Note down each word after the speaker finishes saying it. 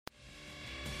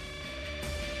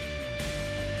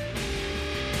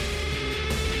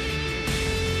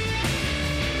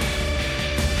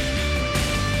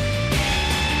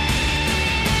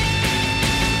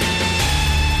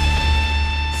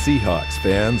Seahawks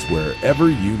fans wherever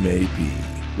you may be.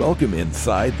 Welcome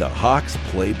inside the Hawks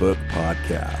Playbook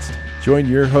Podcast. Join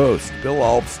your host, Bill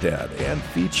Alvstead, and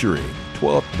featuring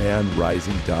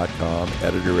 12thManRising.com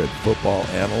editor and football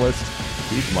analyst,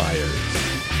 Keith Myers.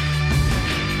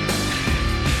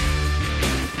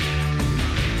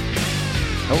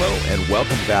 Hello, and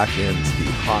welcome back into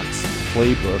the Hawks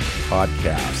Playbook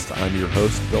Podcast. I'm your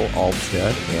host, Bill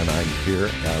Alvstead, and I'm here,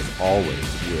 as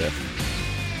always, with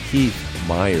Keith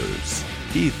Myers.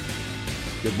 Keith,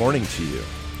 good morning to you.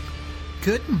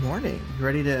 Good morning. You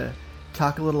ready to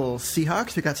talk a little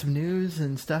Seahawks? We got some news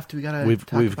and stuff. Do we got to?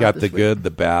 We've got the good, the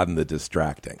bad, and the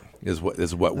distracting. Is what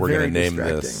we're going to name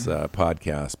this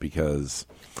podcast, because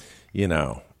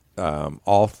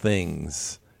all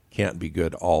things can't be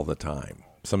good all the time.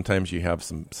 Sometimes you have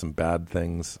some bad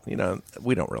things. We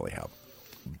don't really have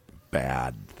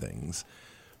bad things.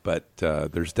 But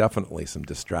there's definitely some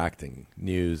distracting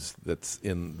news that's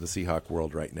in the Seahawk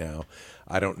world right now.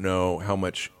 I don't know how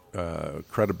much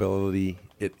credibility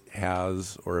it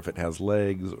has, or if it has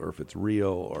legs, or if it's real,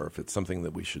 or if it's something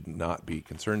that we should not be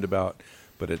concerned about.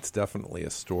 But it's definitely a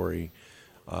story,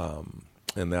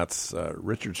 and that's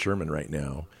Richard Sherman right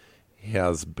now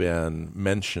has been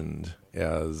mentioned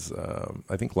as,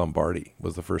 I think Lombardi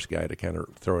was the first guy to kind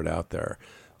of throw it out there,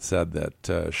 said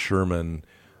that Sherman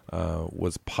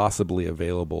was possibly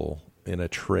available in a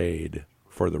trade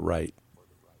for the right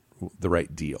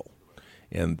deal,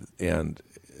 and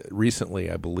recently,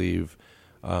 I believe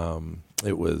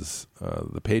it was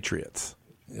the Patriots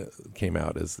came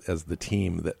out as the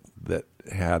team that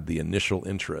had the initial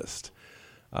interest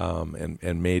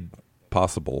and made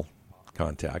possible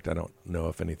contact. I don't know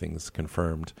if anything's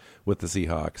confirmed with the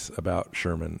Seahawks about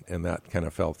Sherman, and that kind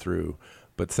of fell through.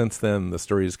 But since then, the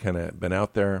story's kind of been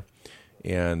out there.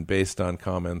 And based on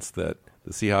comments that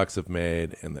the Seahawks have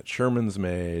made and that Sherman's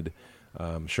made,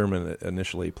 Sherman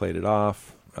initially played it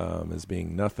off as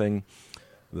being nothing.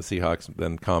 The Seahawks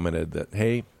then commented that,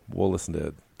 hey, we'll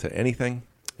listen to anything.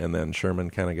 And then Sherman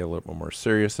kind of got a little more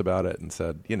serious about it and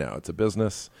said, it's a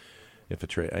business. If a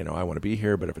trade, I want to be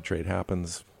here, but if a trade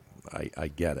happens, I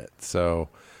get it. So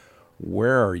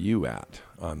where are you at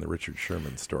on the Richard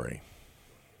Sherman story?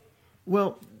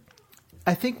 Well,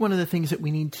 I think one of the things that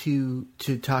we need to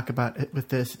talk about with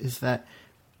this is that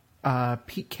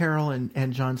Pete Carroll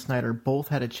and John Schneider both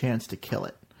had a chance to kill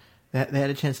it. They had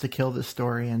a chance to kill this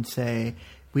story and say,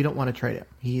 we don't want to trade him.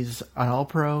 He's an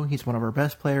all-pro. He's one of our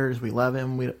best players. We love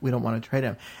him. We don't want to trade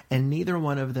him. And neither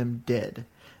one of them did.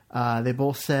 They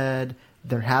both said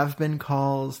there have been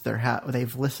calls.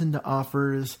 They've listened to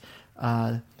offers.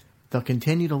 They'll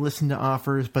continue to listen to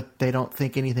offers, but they don't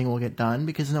think anything will get done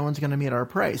because no one's going to meet our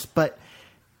price. But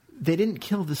they didn't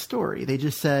kill the story. They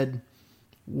just said,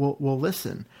 we'll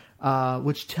listen,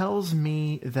 which tells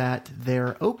me that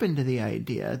they're open to the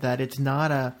idea that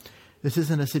this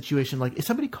isn't a situation like if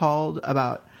somebody called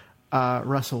about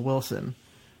Russell Wilson,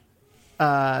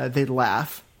 they'd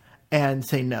laugh and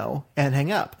say no and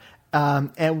hang up.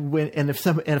 And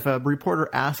if a reporter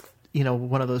asked,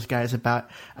 one of those guys about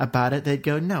it, they'd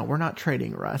go, no, we're not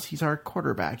trading Russ. He's our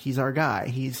quarterback. He's our guy.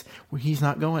 He's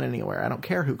not going anywhere. I don't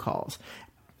care who calls.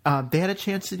 They had a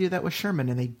chance to do that with Sherman,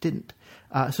 and they didn't.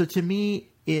 So to me,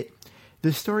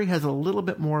 the story has a little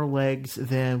bit more legs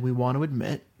than we want to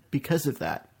admit because of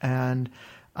that. And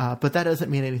but that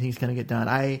doesn't mean anything's going to get done.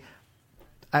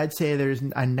 I'd say there's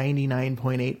a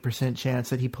 99.8% chance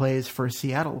that he plays for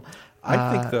Seattle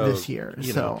I think, though, this year.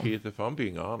 Keith, if I'm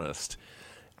being honest,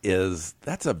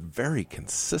 that's a very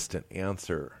consistent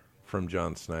answer from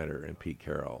John Schneider and Pete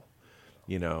Carroll.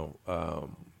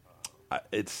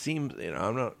 It seems,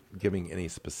 I'm not giving any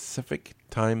specific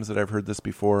times that I've heard this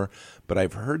before, but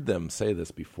I've heard them say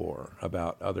this before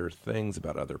about other things,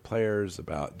 about other players,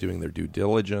 about doing their due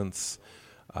diligence.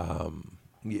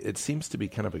 It seems to be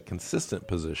kind of a consistent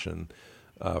position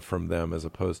from them, as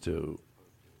opposed to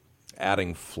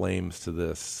adding flames to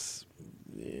this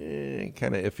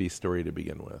kind of iffy story to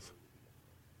begin with.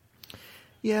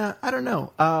 Yeah, I don't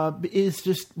know. It's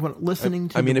just listening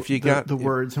to the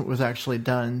words that was actually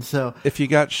done. So if you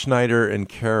got Schneider and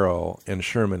Carroll and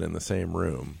Sherman in the same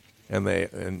room,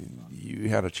 and you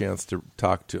had a chance to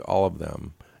talk to all of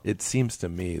them, it seems to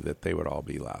me that they would all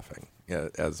be laughing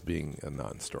as being a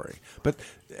non-story. But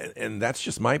and that's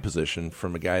just my position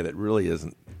from a guy that really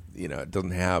isn't,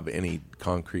 doesn't have any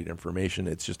concrete information.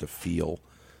 It's just a feel,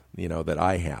 that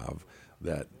I have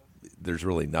that there's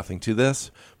really nothing to this.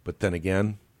 But then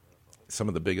again, some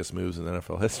of the biggest moves in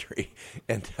NFL history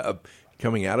end up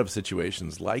coming out of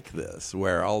situations like this,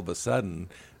 where all of a sudden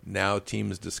now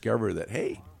teams discover that,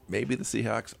 hey, maybe the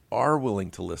Seahawks are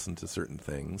willing to listen to certain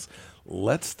things.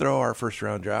 Let's throw our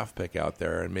first-round draft pick out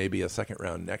there and maybe a second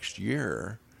round next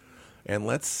year, and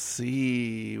let's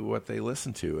see what they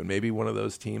listen to. And maybe one of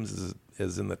those teams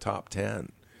is in the top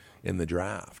 10 in the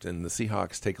draft, and the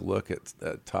Seahawks take a look at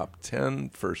a top 10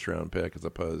 first-round pick as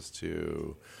opposed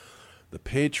to the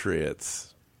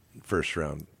Patriots'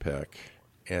 first-round pick,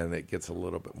 and it gets a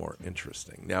little bit more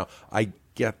interesting. Now, I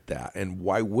get that, and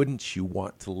why wouldn't you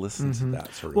want to listen to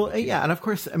that sort of? Well, yeah, and of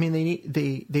course, I mean,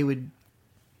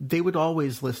 they would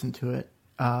always listen to it,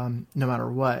 no matter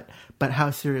what. But how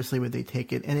seriously would they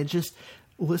take it? And it just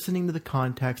listening to the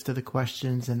context of the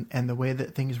questions and the way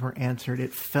that things were answered,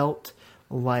 it felt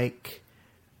like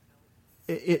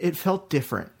it felt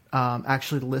different.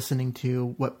 Actually listening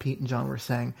to what Pete and John were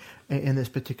saying in this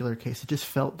particular case, it just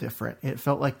felt different. It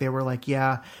felt like they were like,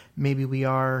 yeah, maybe we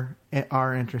are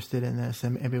interested in this,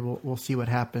 and maybe we'll see what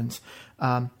happens.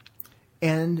 And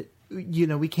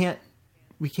we can't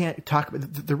talk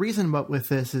about the reason with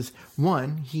this is,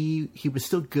 one, he was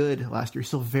still good last year,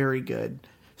 still very good,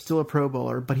 still a Pro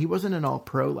Bowler, but he wasn't an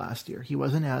All-Pro last year. He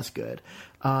wasn't as good.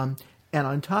 And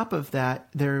on top of that,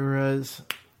 there was...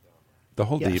 The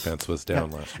whole defense was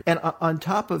down last year. And on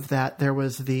top of that, there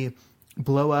was the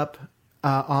blow-up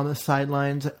on the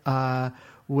sidelines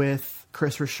with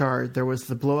Chris Richard. There was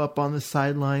the blow-up on the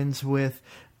sidelines with,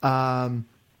 Darrell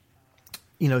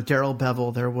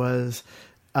Bevel. There was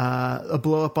a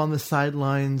blow-up on the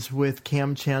sidelines with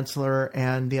Cam Chancellor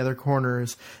and the other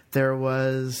corners. There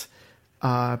was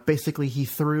basically he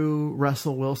threw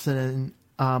Russell Wilson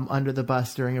under the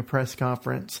bus during a press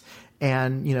conference,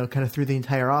 and, kind of threw the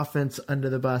entire offense under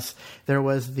the bus. There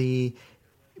was the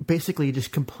basically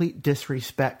just complete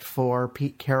disrespect for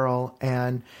Pete Carroll.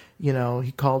 And,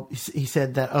 he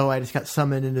said that, I just got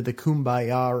summoned into the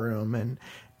Kumbaya room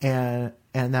and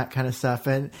that kind of stuff.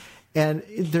 And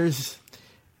there's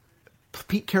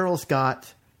Pete Carroll's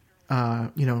got,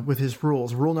 with his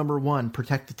rules, rule number 1,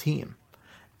 protect the team.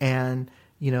 And,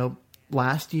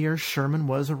 last year Sherman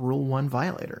was a rule 1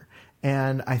 violator.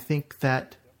 And I think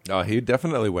that, he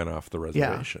definitely went off the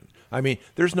reservation. Yeah. I mean,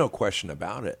 there's no question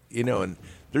about it. And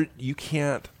you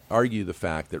can't argue the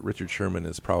fact that Richard Sherman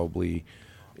is probably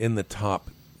in the top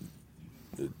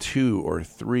 2 or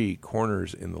 3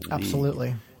 corners in the league.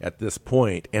 Absolutely. At this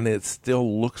point, and it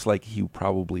still looks like he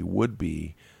probably would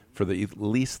be for at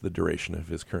least the duration of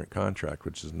his current contract,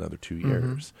 which is another 2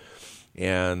 years.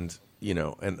 And,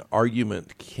 an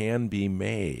argument can be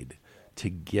made to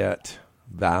get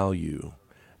value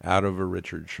out of a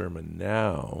Richard Sherman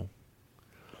now,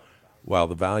 while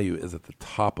the value is at the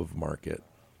top of market,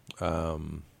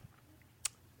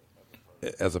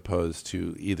 as opposed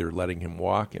to either letting him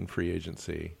walk in free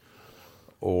agency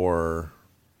or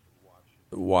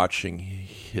watching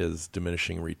his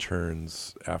diminishing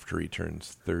returns after he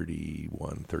turns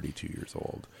 31, 32 years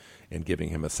old, and giving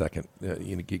him a second,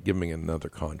 giving him another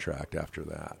contract after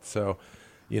that. So,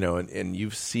 and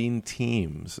you've seen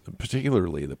teams,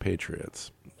 particularly the Patriots,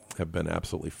 have been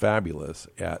absolutely fabulous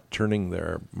at turning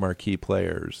their marquee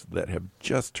players that have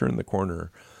just turned the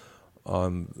corner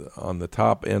on the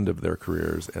top end of their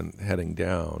careers and heading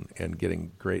down, and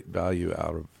getting great value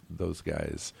out of those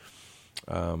guys.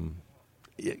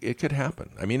 It could happen.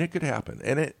 I mean, it could happen.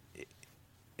 And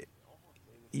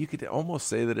you could almost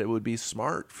say that it would be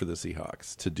smart for the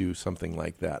Seahawks to do something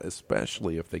like that,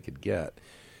 especially if they could get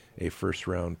a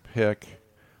first-round pick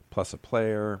plus a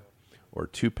player, or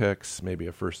 2 picks, maybe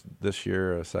a first this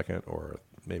year, a second, or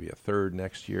maybe a third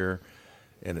next year,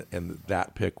 and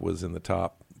that pick was in the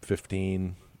top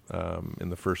 15 in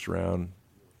the first round.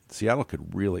 Seattle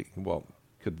could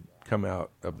come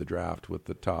out of the draft with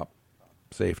the top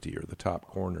safety or the top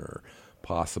corner,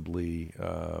 possibly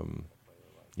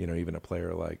even a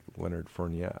player like Leonard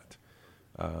Fournette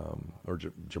or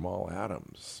Jamal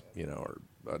Adams, or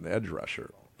an edge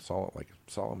rusher, like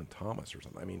Solomon Thomas or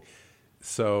something. I mean,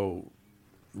 so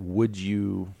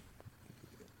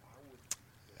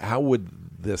how would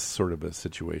this sort of a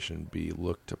situation be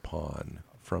looked upon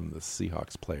from the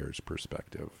Seahawks players'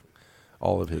 perspective,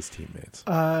 all of his teammates?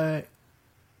 I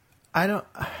don't.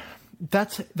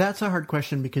 That's a hard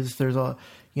question, because there's 90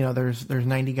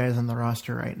 guys on the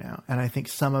roster right now, and I think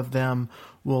some of them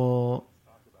will.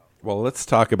 Well, let's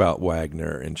talk about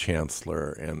Wagner and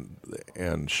Chancellor and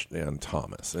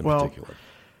Thomas in particular.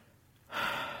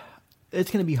 It's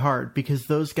going to be hard, because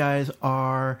those guys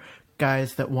are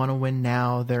guys that want to win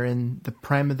now. They're in the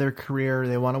prime of their career.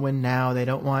 They want to win now. They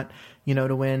don't want,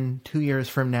 to win 2 years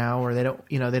from now, or they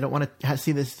don't want to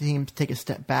see this team take a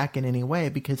step back in any way,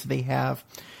 because they have.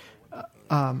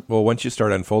 Well, once you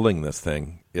start unfolding this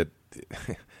thing,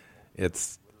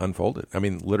 it's unfolded. I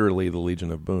mean, literally, the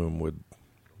Legion of Boom would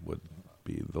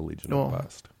be the Legion of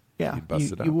Bust. Yeah, You'd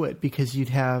bust it out. You would, because you'd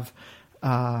have,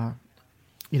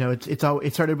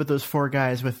 it started with those four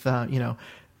guys with,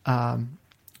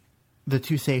 the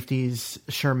two safeties,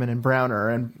 Sherman and Browner.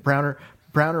 And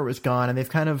Browner was gone, and they've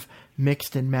kind of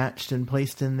mixed and matched and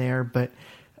placed in there. But,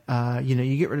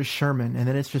 you get rid of Sherman, and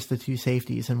then it's just the two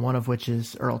safeties, and one of which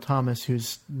is Earl Thomas,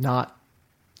 who's not,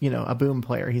 a boom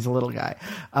player. He's a little guy,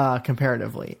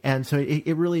 comparatively. And so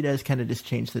it really does kind of just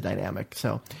change the dynamic.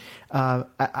 So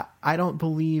I don't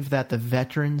believe that the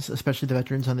veterans, especially the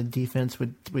veterans on the defense,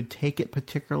 would take it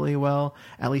particularly well,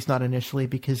 at least not initially,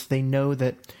 because they know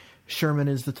that Sherman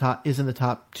is in the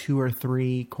top 2 or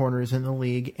 3 corners in the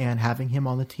league, and having him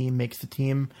on the team makes the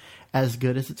team as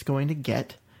good as it's going to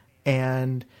get.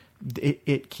 And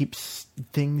it keeps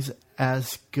things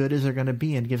as good as they're going to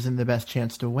be and gives them the best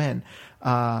chance to win.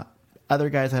 Other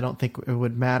guys, I don't think it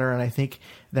would matter. And I think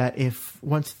that if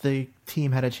once the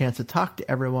team had a chance to talk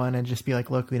to everyone and just be like,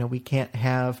 look, we can't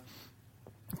have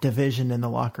division in the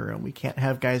locker room. We can't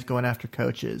have guys going after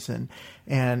coaches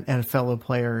and fellow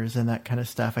players and that kind of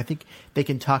stuff. I think they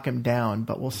can talk him down,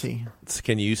 but we'll see.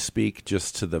 Can you speak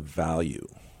just to the value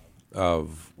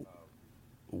of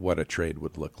what a trade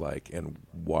would look like and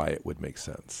why it would make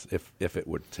sense if it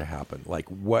were to happen? Like,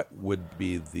 what would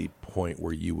be the point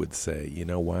where you would say, you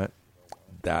know what,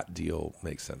 that deal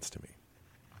makes sense to me?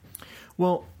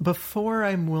 Well, before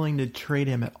I'm willing to trade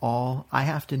him at all, I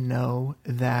have to know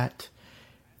that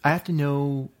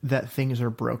things are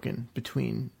broken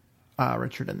between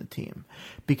Richard and the team,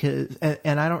 because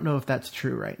and I don't know if that's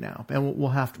true right now, and we'll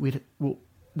have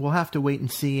to wait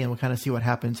and see, and we'll kind of see what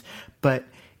happens. But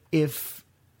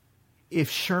if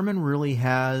Sherman really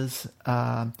has,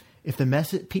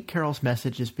 if Pete Carroll's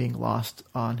message is being lost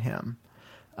on him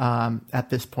at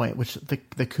this point, which the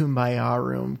Kumbaya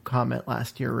room comment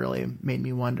last year really made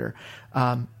me wonder,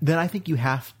 then I think you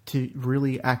have to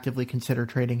really actively consider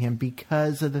trading him,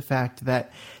 because of the fact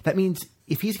that means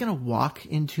if he's going to walk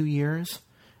in 2 years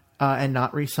and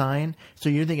not re-sign, so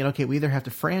you're thinking, okay, we either have to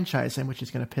franchise him, which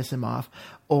is going to piss him off,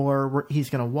 or he's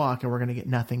going to walk and we're going to get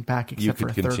nothing back except for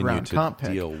a third-round comp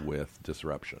pick. You could continue to deal with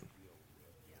disruption.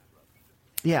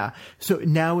 Yeah. So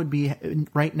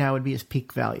right now would be his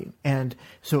peak value. And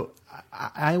so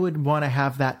I would want to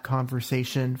have that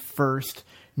conversation first,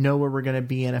 know where we're going to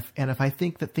be. And if I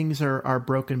think that things are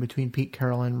broken between Pete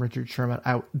Carroll and Richard Sherman,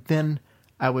 then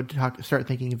I would start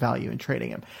thinking value in trading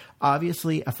him.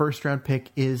 Obviously, a first-round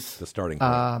pick is the starting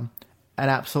point.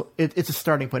 It's a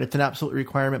starting point. It's an absolute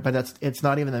requirement, but it's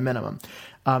not even the minimum.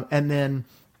 And then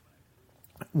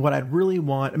what I'd really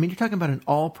want, you're talking about an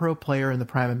all-pro player in the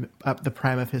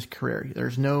prime of his career.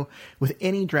 There's with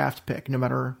any draft pick, no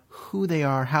matter who they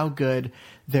are, how good,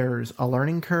 there's a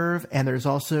learning curve, and there's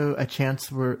also a chance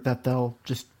that they'll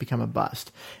just become a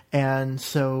bust. And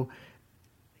so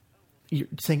you're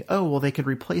saying, oh, well, they could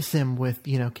replace him with,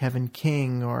 Kevin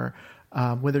King or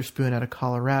Witherspoon out of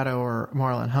Colorado or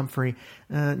Marlon Humphrey.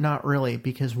 Not really,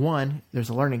 because one, there's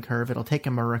a learning curve. It'll take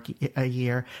him a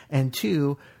year. And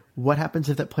two, what happens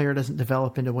if that player doesn't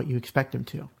develop into what you expect him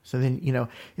to? So then,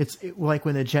 it's like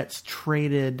when the Jets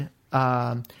traded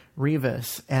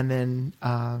Rivas, and then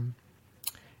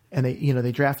and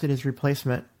they drafted his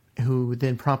replacement, who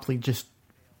then promptly just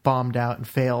bombed out and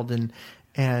failed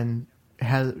and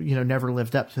has never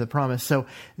lived up to the promise. So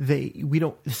the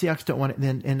Seahawks don't want to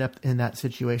then end up in that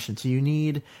situation. So you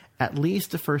need at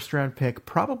least a first round pick,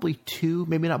 probably 2,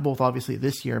 maybe not both, obviously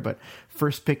this year, but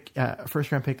first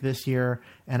round pick this year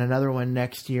and another one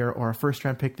next year, or a first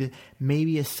round pick,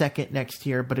 maybe a second next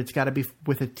year, but it's got to be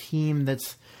with a team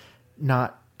that's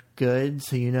not good.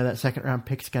 So that second round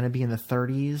pick's going to be in the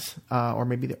 30s or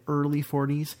maybe the early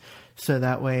 40s. So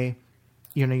that way,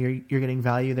 you're getting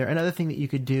value there. Another thing that you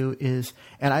could do is,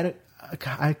 and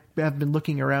I have been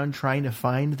looking around trying to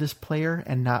find this player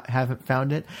and haven't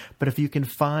found it. But if you can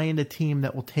find a team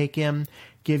that will take him,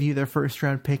 give you their first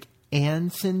round pick,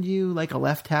 and send you like a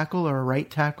left tackle or a right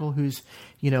tackle who's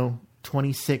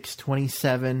 26,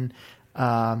 27,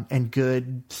 and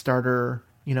good starter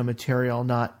material,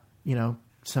 not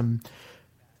some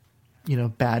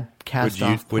bad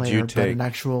cast-off player, but an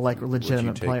actual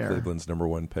legitimate player. Would you take Cleveland's number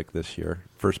 1 pick this year,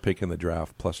 first pick in the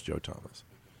draft, plus Joe Thomas?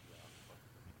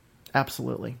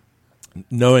 Absolutely.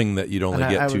 Knowing that you'd only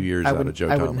get 2 years out of Joe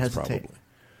Thomas, probably.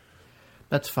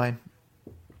 That's fine.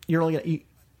 You're only going to,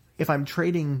 if I'm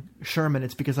trading Sherman,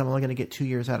 it's because I'm only going to get 2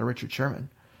 years out of Richard Sherman.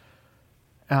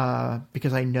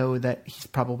 Because I know that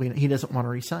he doesn't want to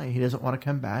resign. He doesn't want to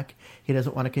come back. He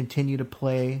doesn't want to continue to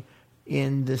play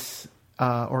in this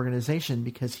organization,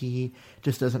 because he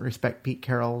just doesn't respect Pete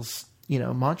Carroll's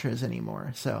mantras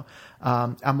anymore. So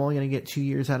I'm only going to get 2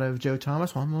 years out of Joe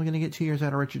Thomas. Well, I'm only going to get 2 years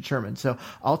out of Richard Sherman. So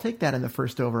I'll take that in the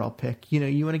first overall pick.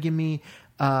 You want to give me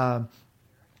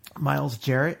Myles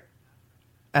Jarrett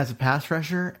as a pass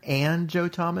rusher and Joe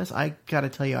Thomas? I got to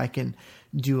tell you, I can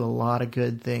do a lot of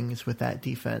good things with that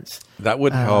defense. That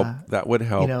would help. That would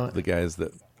help the guys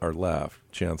that are left,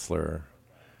 Chancellor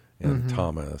and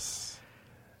Thomas.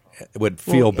 It would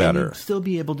feel better. And you'd still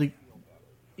be able to.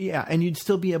 Yeah, and you'd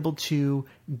still be able to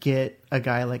get a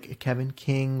guy like Kevin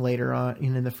King later on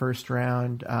in the first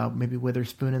round, maybe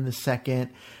Witherspoon in the second.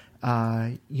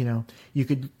 You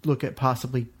could look at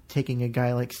possibly taking a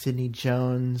guy like Sidney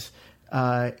Jones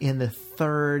in the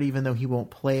third, even though he won't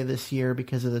play this year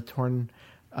because of the torn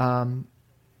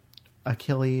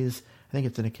Achilles. I think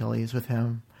it's an Achilles with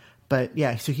him. But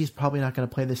yeah, so he's probably not going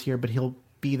to play this year, but he'll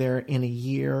be there in a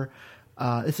year.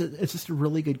 It's just a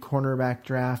really good cornerback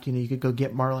draft. You could go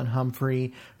get Marlon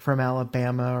Humphrey from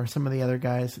Alabama or some of the other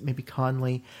guys, maybe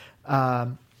Conley,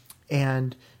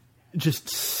 and just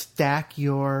stack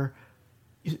your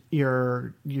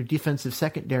defensive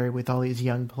secondary with all these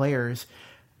young players.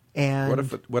 And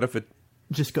what if it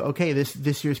just go, okay,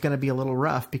 this year's going to be a little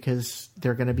rough because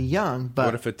they're going to be young. But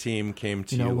what if a team came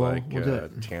to we'll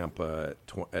Tampa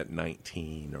at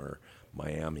 19 or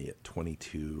Miami at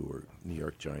 22 or New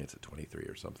York Giants at 23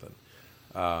 or something?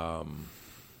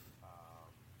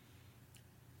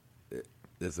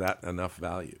 Is that enough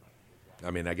value?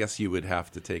 I mean, I guess you would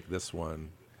have to take this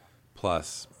one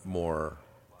plus more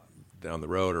down the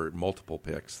road or multiple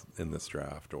picks in this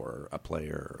draft or a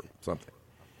player or something.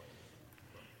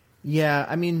 Yeah,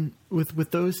 I mean,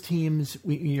 with those teams,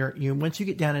 once you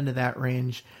get down into that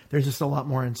range, there's just a lot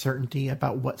more uncertainty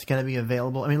about what's going to be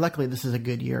available. I mean, luckily this is a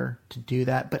good year to do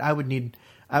that, but I would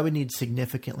need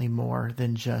significantly more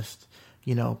than just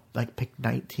like pick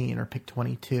 19 or pick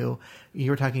 22. You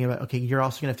were talking about, okay, you're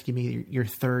also going to have to give me your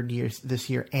third year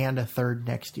this year and a third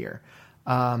next year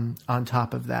on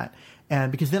top of that.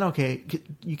 And because then, okay,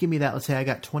 you give me that. Let's say I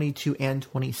got 22 and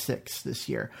 26 this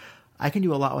year. I can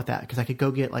do a lot with that because I could go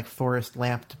get like Forrest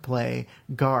Lamp to play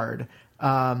guard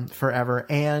forever,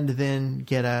 and then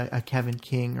get a Kevin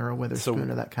King or a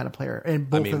Witherspoon or that kind of player. And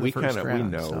both in the first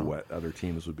round. We know what other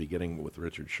teams would be getting with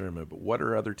Richard Sherman, but what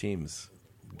are other teams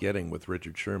getting with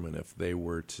Richard Sherman if they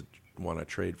were to want to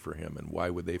trade for him, and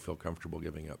why would they feel comfortable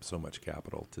giving up so much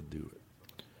capital to do it?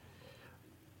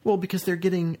 Well, because they're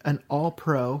getting an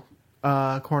all-pro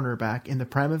cornerback in the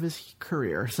prime of his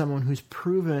career, someone who's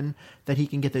proven that he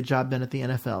can get the job done at the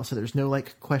NFL. So there's no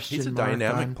question. He's a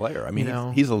dynamic player. I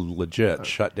mean, he's a legit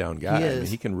shutdown guy. I mean,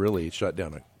 he can really shut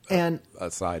down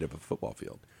a side of a football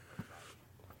field.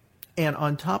 And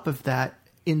on top of that,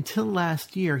 until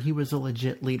last year, he was a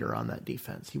legit leader on that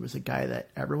defense. He was a guy that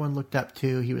everyone looked up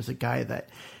to. He was a guy that,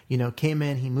 came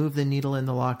in, he moved the needle in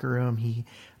the locker room. He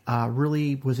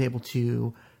really was able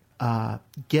to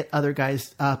get other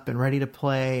guys up and ready to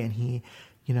play, and he,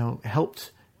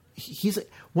 helped. He's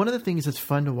one of the things that's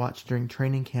fun to watch during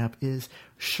training camp is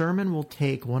Sherman will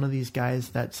take one of these guys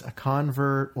that's a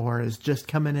convert or is just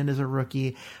coming in as a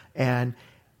rookie, and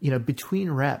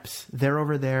between reps they're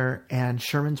over there and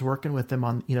Sherman's working with them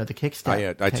on the kick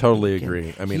step. I totally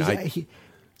agree. I mean,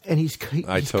 he's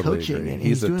totally coaching agree. And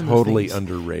he's a totally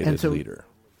underrated leader.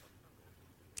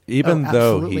 Even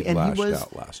though he lashed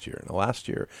out last year. And last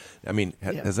year, I mean,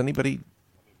 has anybody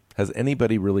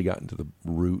really gotten to the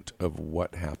root of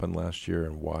what happened last year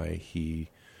and why he's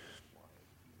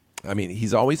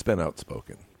always been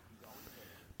outspoken,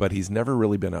 but he's never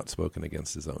really been outspoken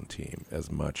against his own team as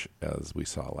much as we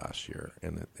saw last year.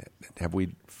 And have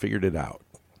we figured it out?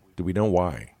 Do we know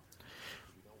why?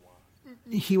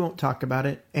 He won't talk about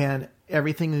it, and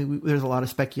everything. There's a lot of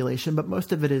speculation, but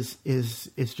most of it is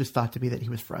just thought to be that he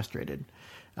was frustrated.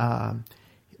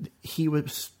 He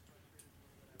was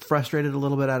frustrated a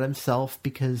little bit at himself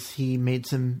because he made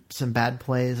some bad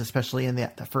plays, especially in the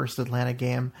first Atlanta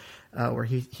game where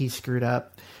he screwed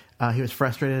up. He was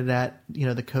frustrated at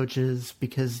the coaches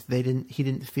because he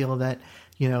didn't feel that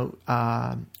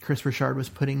Chris Richard was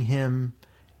putting him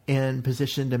in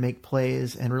position to make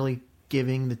plays and really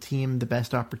giving the team the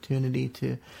best opportunity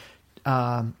to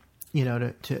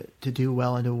do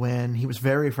well and to win. He was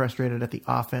very frustrated at the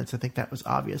offense. I think that was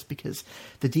obvious because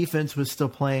the defense was still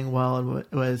playing well and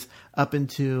was up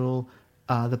until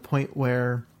the point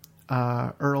where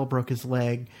Earl broke his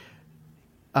leg.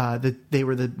 They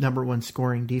were the number one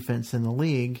scoring defense in the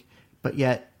league, but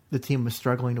yet the team was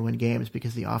struggling to win games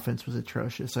because the offense was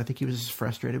atrocious. So I think he was just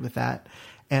frustrated with that.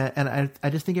 And I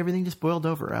just think everything just boiled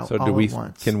over all at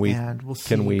once. And we'll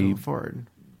see going forward.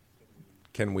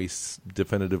 Can we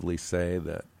definitively say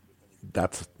that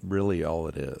that's really all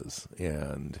it is.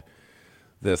 And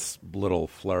this little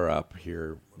flare-up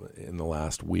here in the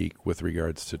last week with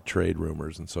regards to trade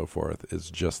rumors and so forth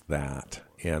is just that.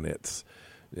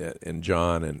 And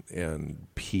John and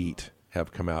Pete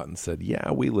have come out and said,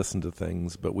 yeah, we listen to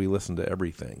things, but we listen to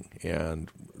everything, and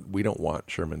we don't want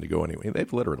Sherman to go anywhere.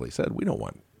 They've literally said, we don't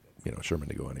want Sherman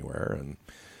to go anywhere, and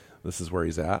this is where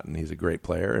he's at, and he's a great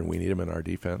player, and we need him in our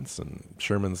defense. And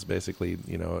Sherman's basically,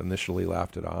 initially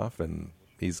laughed it off, and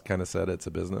he's kind of said it's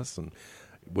a business, and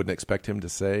wouldn't expect him to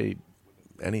say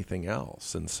anything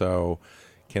else. And so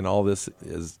can all this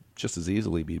is just as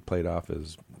easily be played off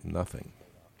as nothing?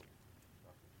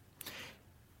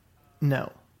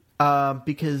 No,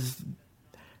 because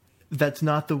that's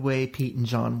not the way Pete and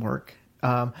John work.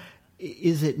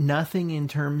 Is it nothing in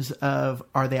terms of,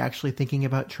 are they actually thinking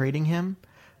about trading him?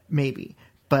 Maybe,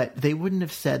 but they wouldn't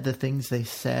have said the things they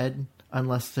said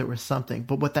unless there was something.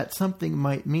 But what that something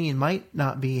might mean might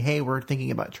not be, hey, we're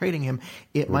thinking about trading him.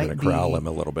 We're going to corral him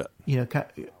a little bit.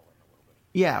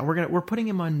 Yeah, we're putting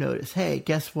him on notice. Hey,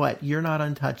 guess what? You're not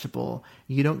untouchable.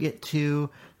 You don't get to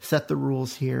set the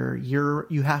rules here.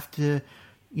 You have to,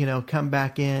 come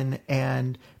back in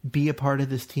and be a part of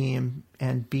this team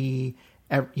and be,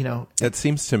 It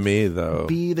seems to me, though,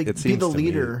 be the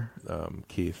leader,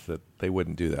 Keith, that they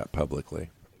wouldn't do that publicly.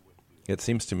 It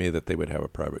seems to me that they would have a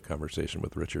private conversation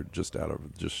with Richard just out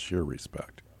of just sheer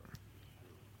respect.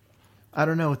 I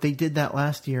don't know. They did that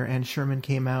last year, and Sherman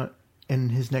came out in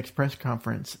his next press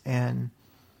conference and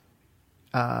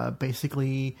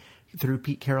basically threw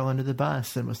Pete Carroll under the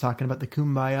bus and was talking about the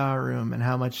Kumbaya room and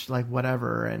how much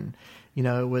whatever, and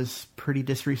it was pretty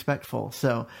disrespectful.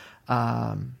 So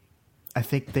I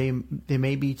think they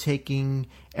may be taking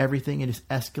everything and just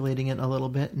escalating it a little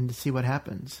bit and to see what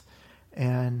happens.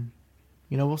 And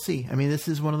we'll see. I mean, this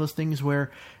is one of those things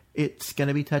where it's going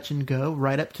to be touch and go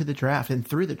right up to the draft and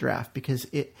through the draft, because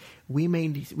we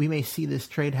may see this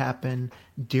trade happen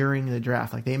during the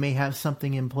draft. Like, they may have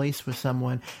something in place with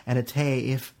someone, and it's,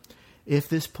 hey, if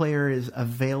this player is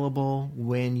available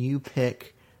when you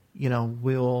pick,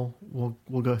 we'll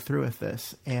go through with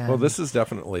this. And well, this is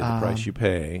definitely the price you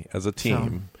pay as a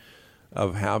team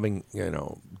of having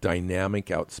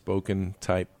dynamic, outspoken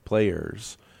type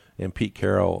players. And Pete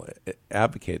Carroll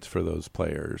advocates for those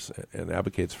players and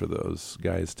advocates for those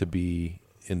guys to be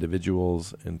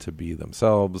individuals and to be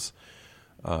themselves.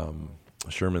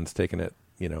 Sherman's taken it,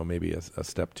 maybe a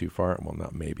step too far. Well,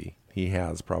 not maybe. He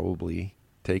has probably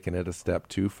taken it a step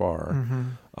too far.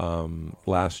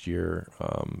 Last year,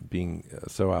 being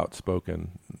so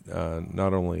outspoken,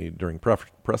 not only during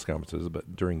press conferences,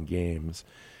 but during games.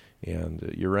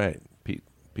 And you're right.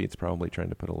 Pete's probably trying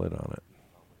to put a lid on it.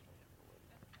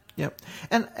 Yep.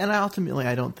 And ultimately,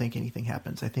 I don't think anything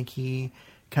happens. I think he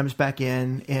comes back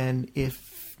in, and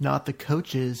if not the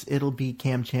coaches, it'll be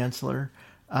Cam Chancellor,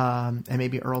 and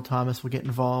maybe Earl Thomas will get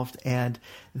involved, and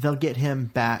they'll get him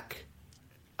back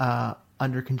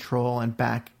under control and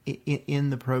back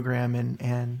in the program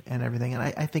and everything. And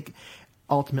I think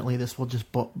ultimately this will just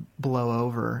blow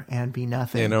over and be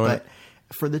nothing. But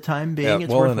for the time being,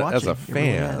 it's worth watching. As a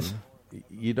fan,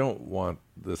 you don't want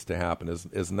this to happen.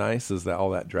 As nice as all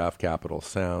that draft capital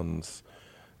sounds,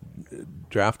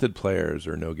 drafted players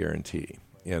are no guarantee.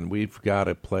 And we've got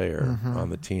a player on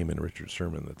the team in Richard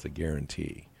Sherman that's a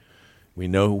guarantee. We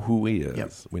know who he is.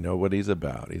 Yep. We know what he's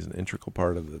about. He's an integral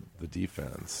part of the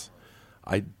defense.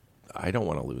 I don't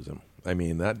want to lose him. I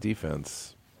mean, that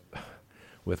defense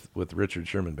with Richard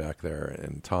Sherman back there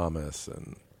and Thomas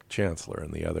and Chancellor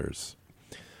and the others,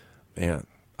 man,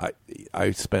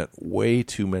 I spent way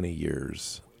too many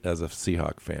years as a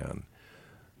Seahawk fan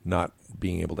not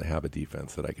being able to have a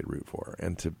defense that I could root for.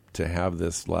 And to have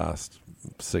this last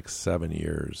 6-7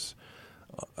 years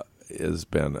has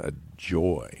been a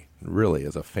joy, really,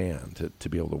 as a fan, to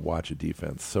be able to watch a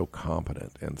defense so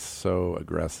competent and so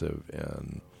aggressive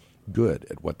and good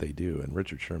at what they do. And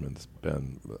Richard Sherman's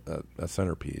been a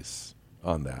centerpiece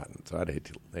on that. And so I'd hate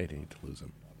to lose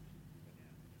him.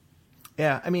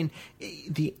 Yeah, I mean,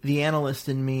 the analyst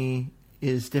in me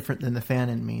is different than the fan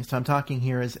in me. So I'm talking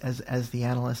here as the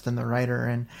analyst and the writer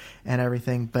and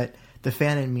everything. But the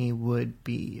fan in me would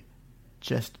be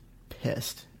just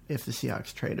pissed if the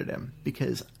Seahawks traded him,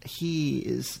 because he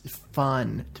is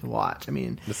fun to watch. I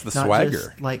mean, it's the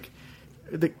swagger. And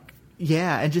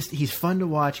just he's fun to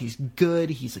watch. He's good.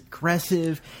 He's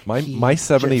aggressive.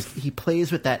 He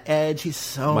plays with that edge. He's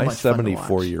so much fun to watch. My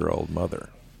 74-year-old mother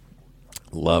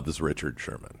loves Richard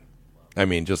Sherman. I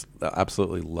mean, just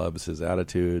absolutely loves his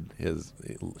attitude.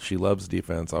 She loves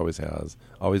defense, always has,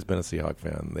 always been a Seahawk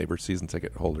fan. They were season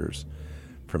ticket holders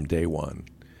from day one.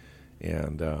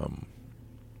 And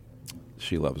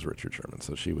she loves Richard Sherman,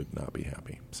 so she would not be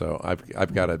happy. So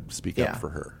I've got to speak up for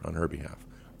her on her behalf.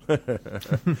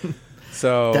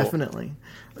 So definitely.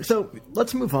 So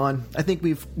let's move on. I think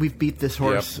we've beat this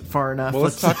horse far enough. Well,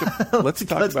 let's talk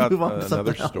about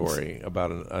another else. story,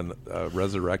 about a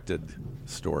resurrected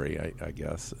story, I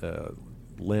guess.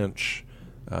 Lynch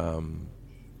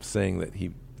saying that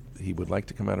he would like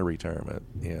to come out of retirement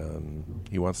and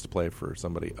he wants to play for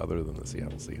somebody other than the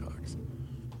Seattle Seahawks.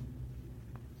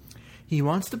 He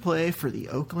wants to play for the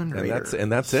Oakland Raiders.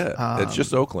 And that's it. It's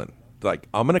just Oakland. Like,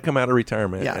 I'm going to come out of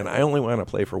retirement, and I only want to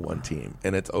play for one team,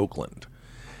 and it's Oakland.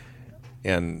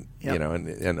 And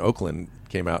and Oakland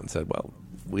came out and said, "Well,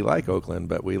 we like Oakland,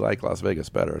 but we like Las Vegas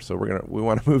better, so we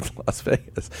want to move to Las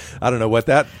Vegas." I don't know what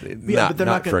that. But they're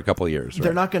not for a couple of years. Right?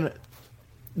 They're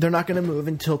not going to move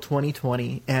until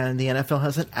 2020, and the NFL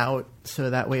has an out,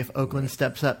 so that way, if Oakland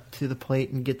steps up to the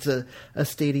plate and gets a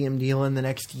stadium deal in the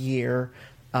next year,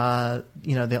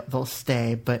 they'll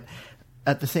stay, but.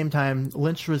 At the same time,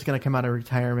 Lynch was going to come out of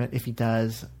retirement. If he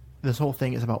does, this whole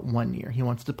thing is about 1 year. He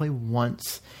wants to play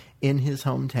once in his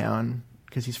hometown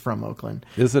because he's from Oakland.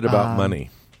 Is it about money?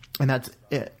 And that's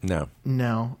it. No,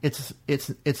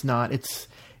 it's not.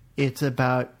 It's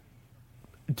about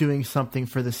doing something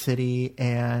for the city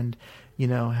and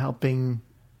helping.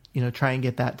 Try and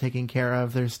get that taken care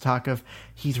of. There's talk of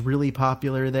he's really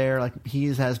popular there. Like, he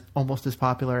is almost as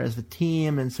popular as the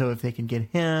team. And so if they can get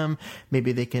him,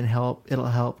 maybe they can help. It'll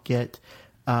help get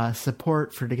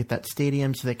support to get that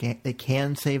stadium so they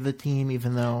can save the team,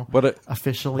 even though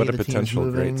officially the team's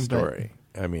moving. Great story.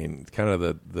 I mean, kind of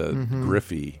the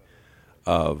Griffey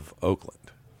of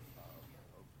Oakland.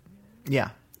 Yeah,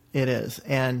 it is.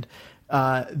 And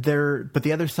but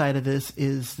the other side of this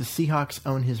is the Seahawks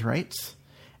own his rights.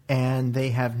 And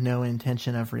they have no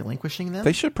intention of relinquishing them.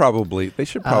 They should probably play,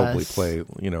 a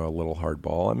little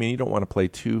hardball. I mean, you don't want to play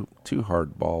too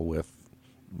hardball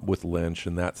with Lynch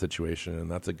in that situation, and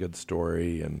that's a good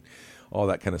story and all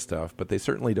that kind of stuff. But they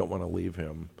certainly don't want to leave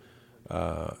him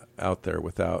out there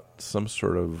without some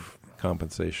sort of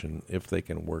compensation if they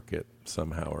can work it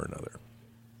somehow or another.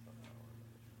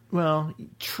 Well,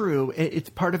 true. It's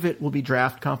part of it will be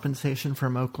draft compensation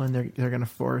from Oakland. They're going to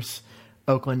force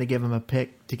Oakland to give him a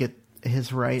pick to get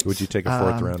his rights. Would you take a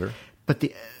fourth rounder?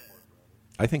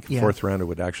 I think a fourth rounder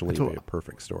would actually be a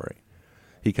perfect story.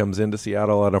 He comes into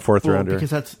Seattle on a fourth rounder,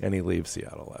 and he leaves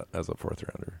Seattle as a fourth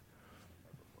rounder.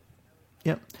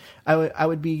 Yep, I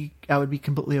would be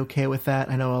completely okay with that.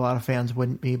 I know a lot of fans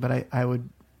wouldn't be, but I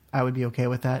would be okay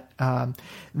with that.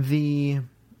 The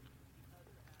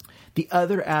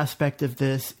other aspect of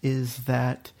this is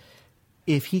that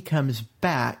if he comes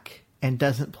back and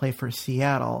doesn't play for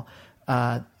Seattle,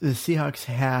 the Seahawks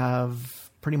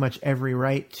have pretty much every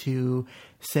right to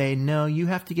say, no, you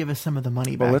have to give us some of the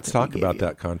money back. Well, let's talk about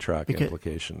that contract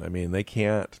implication. I mean,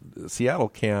 Seattle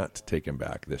can't take him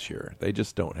back this year. They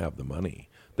just don't have the money.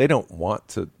 They don't want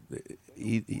to.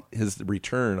 His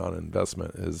return on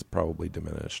investment is probably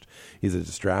diminished. He's a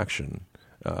distraction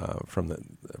from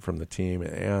the team,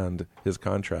 and his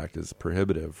contract is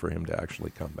prohibitive for him to actually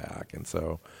come back. And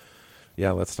so, yeah,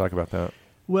 let's talk about that.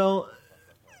 Well,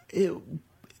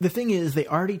 the thing is, they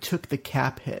already took the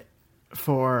cap hit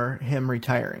for him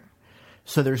retiring.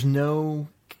 So there's the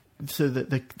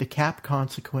cap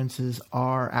consequences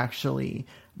are actually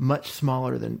much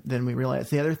smaller than we realize.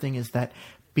 The other thing is that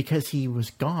because he was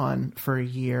gone for a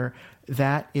year,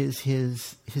 that is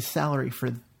his salary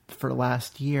for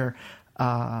last year.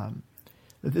 The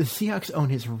Seahawks own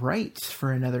his rights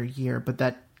for another year, but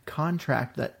that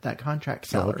contract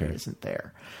salary isn't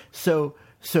there. So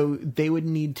they would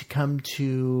need to come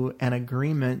to an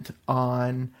agreement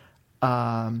on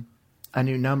a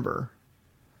new number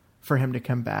for him to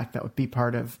come back. That would be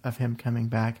part of him coming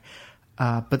back.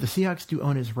 But the Seahawks do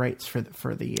own his rights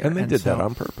for the year, and they did that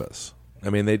on purpose. I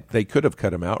mean, they could have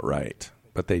cut him outright,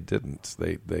 but they didn't.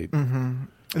 They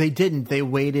didn't. They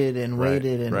waited and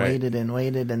waited and waited and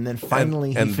waited, and then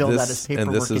finally he filled out his paperwork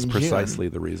in June. And this is precisely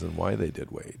the reason why they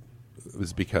did wait. It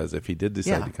was because if he did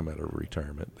decide to come out of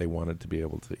retirement, they wanted to be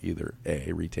able to either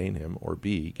A, retain him, or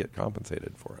B, get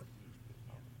compensated for it.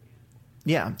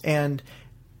 Yeah, and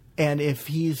if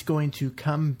he's going to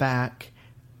come back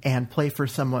and play for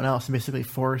someone else and basically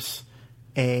force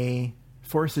a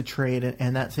trade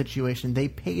in that situation, they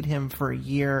paid him for a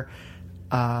year,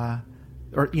 the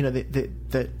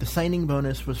signing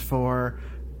bonus was for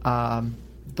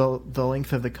the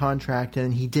length of the contract,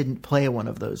 and he didn't play one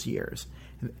of those years.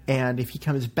 And if he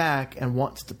comes back and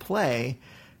wants to play,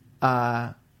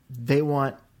 they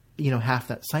want half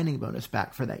that signing bonus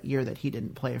back for that year that he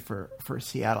didn't play for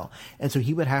Seattle. And so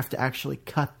he would have to actually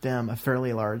cut them a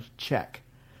fairly large check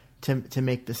to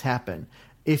make this happen.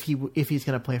 If he's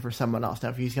going to play for someone else. Now,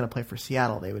 if he's going to play for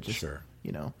Seattle, they would just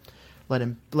let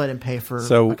him pay for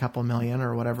a couple million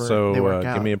or whatever. So they work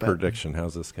out. Give me a prediction.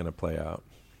 How's this going to play out?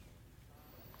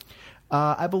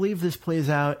 I believe this plays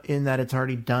out in that it's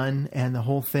already done, and the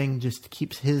whole thing just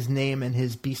keeps his name and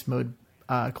his Beast Mode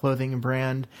clothing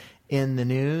brand in the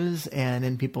news and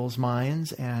in people's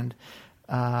minds, and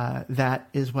that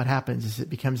is what happens. Is it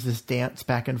becomes this dance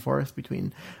back and forth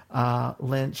between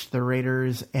Lynch, the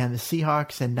Raiders, and the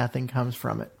Seahawks, and nothing comes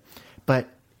from it. But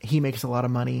he makes a lot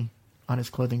of money on his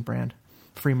clothing brand,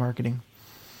 free marketing.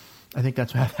 I think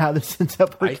that's how this ends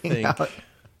up working out.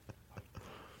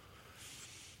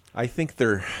 I think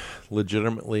they're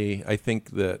legitimately. I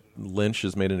think that Lynch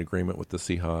has made an agreement with the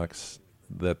Seahawks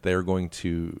that they're going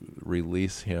to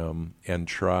release him and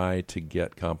try to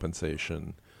get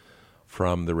compensation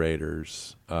from the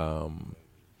Raiders. And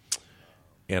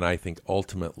I think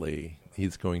ultimately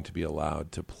he's going to be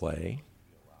allowed to play.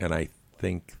 And I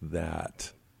think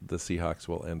that the Seahawks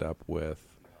will end up with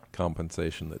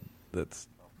compensation that's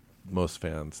most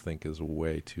fans think is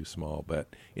way too small.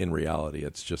 But in reality,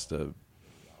 it's just a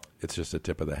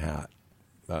tip of the hat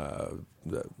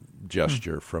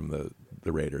gesture from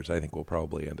the Raiders. I think we'll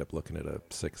probably end up looking at a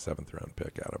 6th, 7th round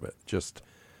pick out of it, just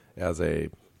as a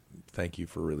thank you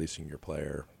for releasing your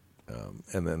player.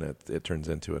 And then it turns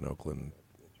into an Oakland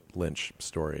Lynch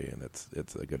story, and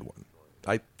it's a good one.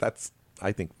 I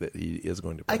think that he is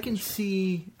going to play. I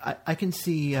can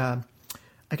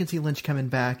see Lynch coming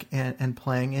back and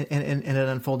playing and it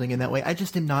unfolding in that way. I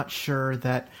just am not sure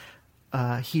that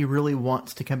he really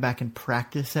wants to come back and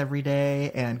practice every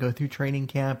day and go through training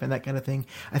camp and that kind of thing.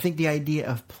 I think the idea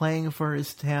of playing for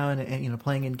his town and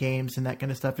playing in games and that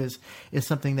kind of stuff is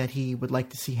something that he would like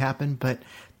to see happen. But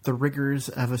the rigors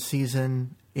of a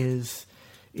season is,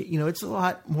 it's a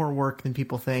lot more work than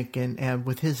people think. And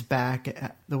with his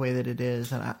back the way that it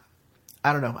is, and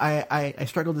I don't know. I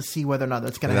struggle to see whether or not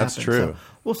that's going to happen. That's true. So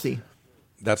we'll see.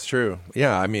 That's true.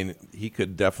 Yeah, I mean, he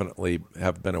could definitely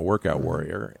have been a workout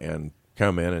warrior and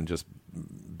come in and just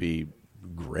be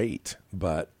great.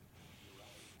 But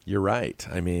you're right.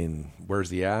 I mean, where's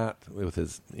he at with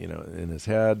his, in his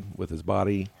head, with his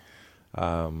body?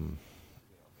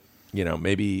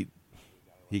 Maybe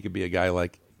he could be a guy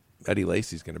like Eddie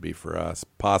Lacy's going to be for us,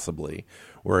 possibly,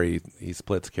 where he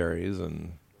splits carries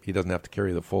and he doesn't have to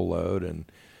carry the full load,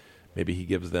 and maybe he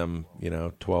gives them,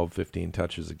 12, 15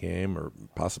 touches a game or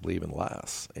possibly even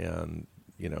less, and,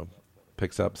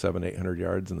 picks up 700-800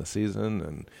 yards in the season.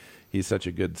 And he's such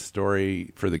a good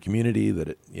story for the community that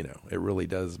it really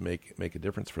does make a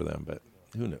difference for them. But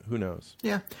who knows?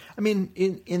 Yeah. I mean,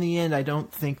 in the end, I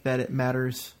don't think that it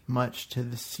matters much to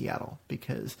the Seattle,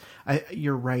 because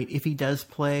you're right. If he does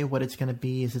play, what it's going to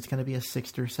be is it's going to be a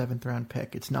 6th or 7th round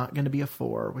pick. It's not going to be a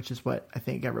 4, which is what I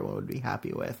think everyone would be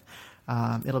happy with.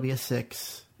 It'll be a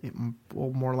 6. It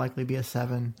will more likely be a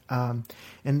 7.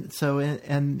 And so a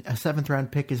 7th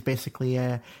round pick is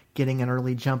basically getting an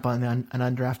early jump on an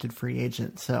undrafted free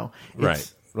agent. So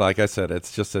right. Like I said,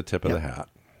 it's just a tip of the hat.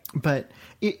 But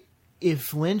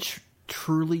if Lynch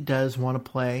truly does want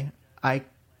to play, I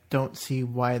don't see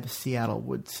why the Seattle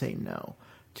would say no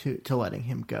to letting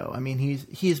him go. I mean,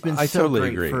 he has been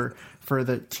totally great for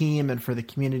the team and for the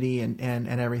community and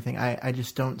everything. I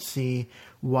just don't see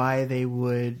why they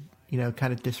would,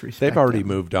 kind of disrespect They've already him.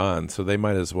 moved on, so they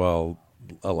might as well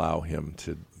allow him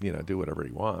to, do whatever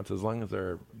he wants, as long as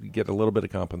you get a little bit of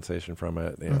compensation from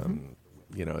it, and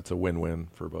it's a win-win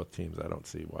for both teams. I don't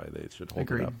see why they should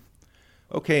hold it up.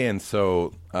 Okay, and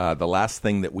so the last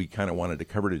thing that we kind of wanted to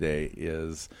cover today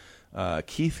is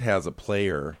Keith has a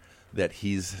player that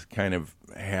he's kind of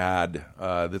had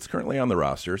that's currently on the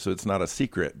roster, so it's not a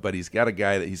secret, but he's got a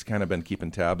guy that he's kind of been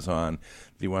keeping tabs on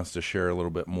that he wants to share a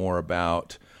little bit more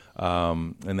about,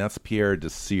 and that's Pierre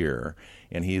Desir.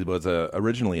 And he was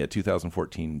originally a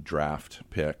 2014 draft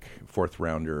pick, 4th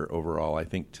rounder overall, I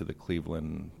think, to the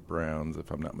Cleveland Browns,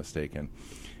 if I'm not mistaken.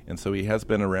 And so he has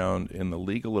been around in the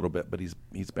league a little bit, but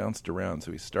he's bounced around.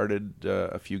 So he started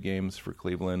a few games for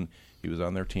Cleveland. He was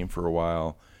on their team for a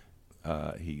while.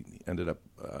 He ended up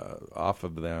off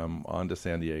of them, onto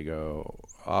San Diego,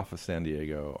 off of San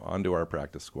Diego, onto our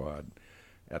practice squad.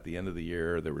 At the end of the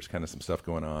year, there was kind of some stuff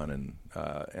going on, and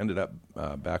ended up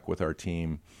back with our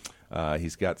team.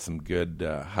 He's got some good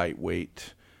height,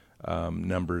 weight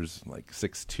numbers, like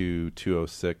 6'2",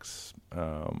 206.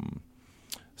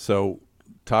 So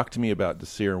talk to me about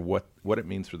Desir and what it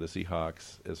means for the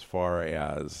Seahawks as far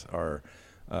as our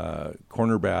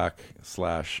cornerback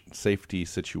 / safety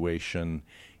situation,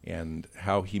 and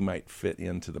how he might fit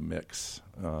into the mix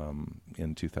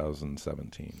in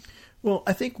 2017. Well,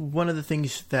 I think one of the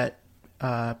things that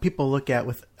people look at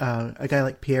with a guy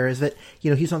like Pierre is that,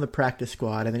 he's on the practice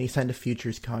squad and then he signed a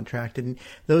futures contract, and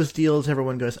those deals,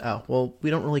 everyone goes, oh, well, we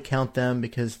don't really count them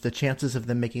because the chances of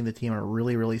them making the team are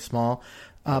really, really small.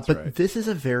 But right. This is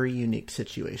a very unique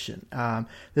situation.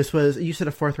 This was, you said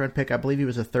a 4th-round pick. I believe he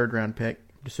was a 3rd-round pick,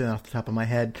 just saying off the top of my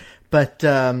head. But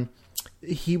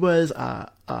he was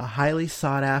a highly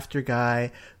sought-after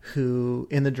guy who,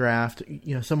 in the draft,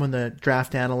 someone the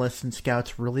draft analysts and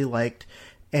scouts really liked,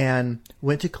 and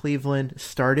went to Cleveland,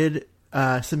 started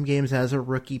some games as a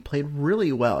rookie, played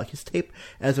really well. His tape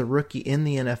as a rookie in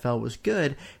the NFL was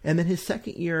good, and then his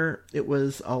second year it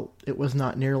was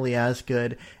not nearly as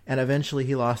good, and eventually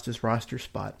he lost his roster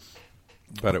spot.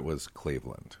 But it was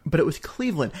Cleveland.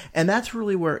 And that's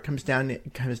really where it comes down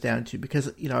to,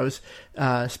 because I was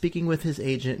speaking with his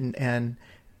agent and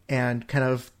kind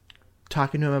of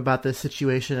talking to him about the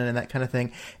situation and that kind of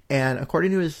thing. And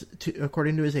according to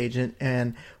his agent,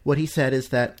 and what he said is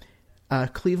that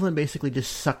Cleveland basically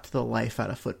just sucked the life out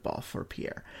of football for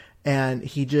Pierre, and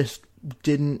he just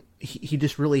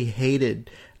really hated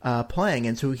playing,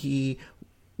 and so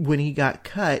when he got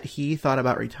cut, he thought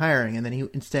about retiring, and then he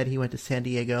went to San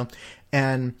Diego,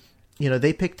 and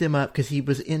they picked him up because he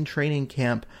was in training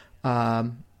camp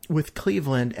with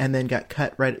Cleveland, and then got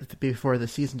cut right before the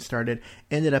season started.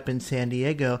 Ended up in San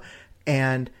Diego,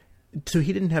 and so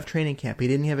he didn't have training camp. He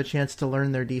didn't have a chance to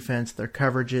learn their defense, their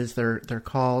coverages, their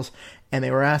calls, and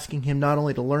they were asking him not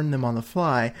only to learn them on the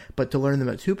fly, but to learn them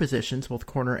at 2 positions, both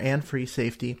corner and free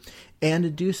safety, and to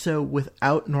do so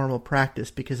without normal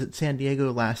practice, because at San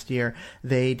Diego last year,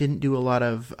 they didn't do a lot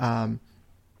of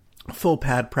full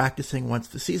pad practicing once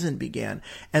the season began.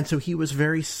 And so he was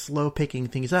very slow picking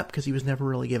things up because he was never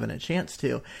really given a chance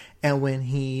to. And when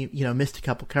he, missed a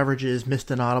couple coverages,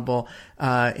 missed an audible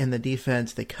in the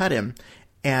defense, they cut him.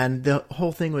 And the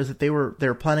whole thing was that they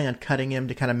were planning on cutting him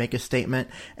to kind of make a statement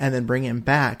and then bring him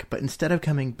back. But instead of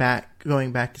going back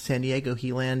to San Diego,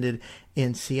 he landed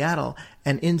in Seattle.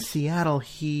 And in Seattle,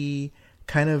 he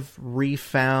kind of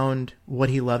refound what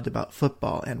he loved about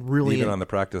football, and really even on the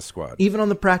practice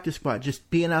squad, just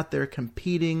being out there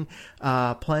competing,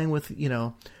 playing with,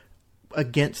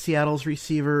 against Seattle's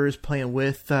receivers, playing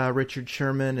with Richard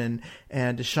Sherman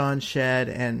and Deshaun Shedd,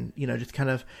 and, just kind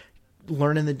of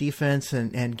learning the defense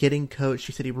and getting coached.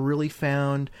 He said he really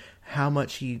found how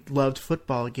much he loved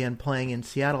football again playing in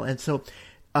Seattle. And so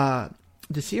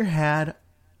Desir had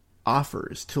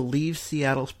offers to leave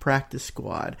Seattle's practice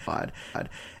squad.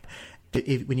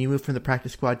 When you move from the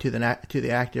practice squad to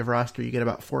the active roster, you get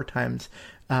about 4 times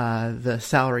the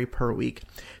salary per week.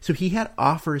 So he had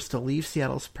offers to leave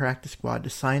Seattle's practice squad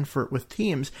to sign with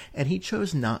teams, and he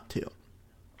chose not to.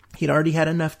 He'd already had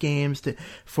enough games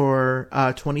for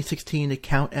 2016 to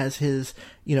count as his,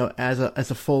 as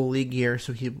a full league year.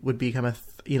 So he would become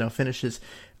finish his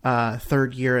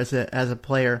 3rd year as a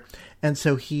player, and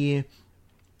so he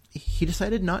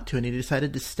decided not to, and he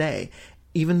decided to stay,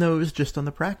 even though it was just on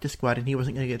the practice squad and he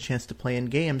wasn't going to get a chance to play in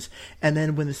games. And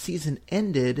then when the season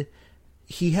ended,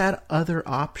 he had other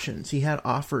options. He had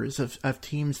offers of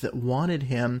teams that wanted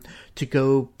him to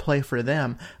go play for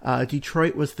them.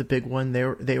 Detroit was the big one.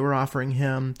 They were offering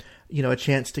him, a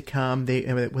chance to come.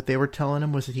 What they were telling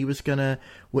him was that he was gonna,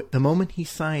 the moment he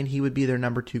signed, he would be their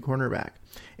number 2 cornerback.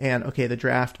 And okay, the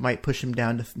draft might push him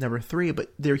down to number 3,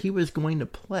 but there he was going to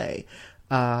play.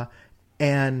 But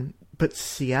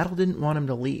Seattle didn't want him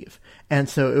to leave. And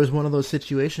so it was one of those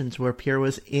situations where Pierre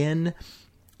was in,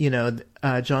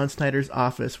 John Schneider's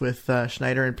office with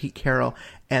Schneider and Pete Carroll,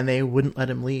 and they wouldn't let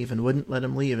him leave.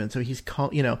 And so he's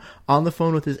on the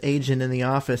phone with his agent in the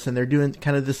office, and they're doing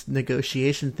kind of this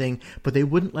negotiation thing, but they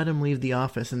wouldn't let him leave the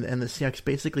office. And the Seahawks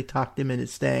basically talked him into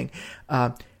staying.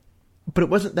 But it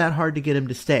wasn't that hard to get him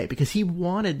to stay, because he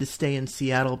wanted to stay in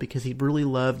Seattle because he really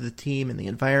loved the team and the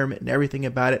environment and everything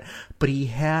about it. But he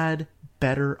had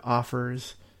better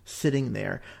offers sitting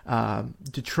there.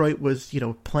 Detroit was,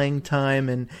 playing time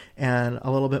and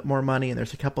a little bit more money, and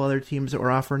there's a couple other teams that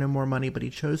were offering him more money, but he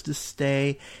chose to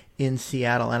stay in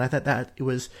Seattle. And I thought that it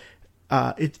was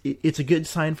it's a good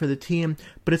sign for the team,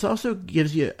 but it also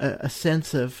gives you a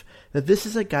sense of that this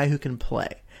is a guy who can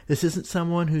play. This isn't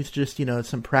someone who's just,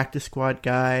 some practice squad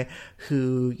guy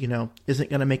who, isn't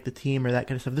going to make the team or that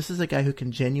kind of stuff. This is a guy who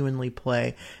can genuinely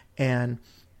play. And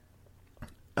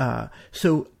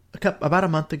so about a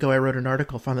month ago, I wrote an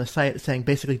article on the site saying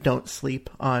basically don't sleep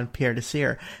on Pierre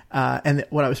Desir. And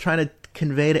what I was trying to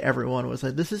convey to everyone was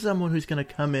like, this is someone who's going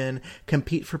to come in,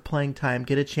 compete for playing time,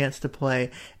 get a chance to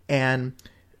play, and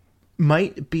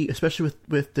might be, especially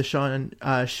with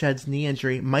Deshaun Shedd's knee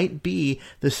injury, might be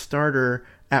the starter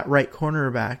at right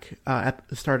cornerback at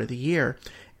the start of the year.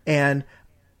 And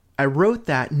I wrote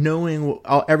that knowing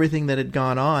everything that had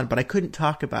gone on, but I couldn't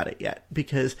talk about it yet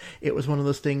because it was one of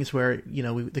those things where,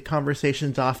 the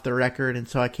conversation's off the record, and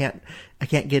so I can't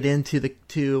get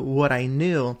into what I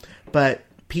knew. But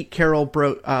Pete Carroll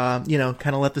broke, kind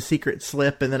of let the secret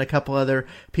slip, and then a couple other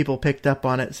people picked up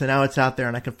on it. So now it's out there,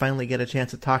 and I can finally get a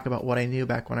chance to talk about what I knew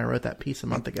back when I wrote that piece a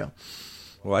month ago.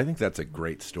 Well, I think that's a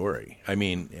great story. I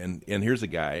mean, and here's a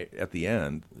guy at the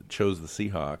end that chose the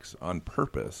Seahawks on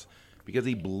purpose because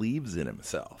he believes in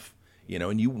himself,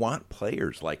 and you want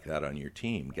players like that on your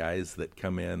team, guys that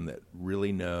come in that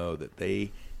really know that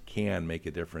they can make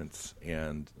a difference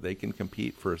and they can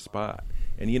compete for a spot.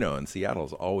 And,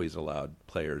 Seattle's always allowed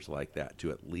players like that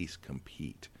to at least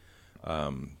compete,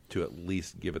 to at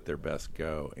least give it their best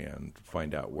go and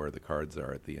find out where the cards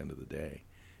are at the end of the day.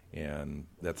 And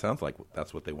that sounds like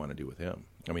that's what they want to do with him.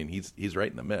 I mean, he's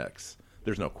right in the mix.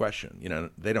 There's no question.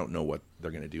 They don't know what they're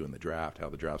going to do in the draft, how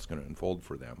the draft's going to unfold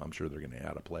for them. I'm sure they're going to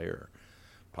add a player,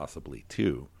 possibly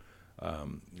two,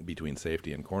 between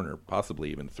safety and corner, possibly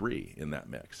even three in that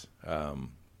mix.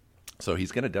 So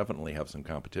he's going to definitely have some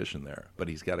competition there, but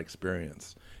he's got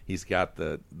experience. He's got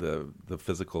the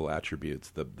physical attributes,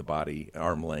 the body,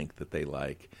 arm length that they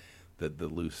like, the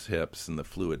loose hips and the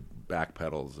fluid back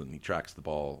pedals, and he tracks the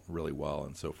ball really well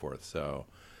and so forth. So,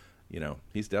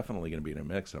 he's definitely going to be in a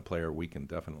mix and a player we can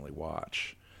definitely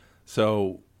watch.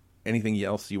 So anything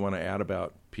else you want to add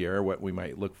about Pierre, what we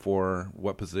might look for,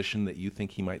 what position that you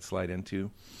think he might slide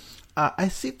into? I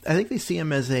think they see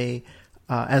him as a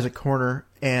corner,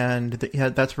 and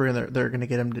that's where they're going to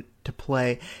get him to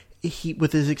play. He,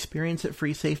 with his experience at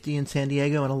free safety in San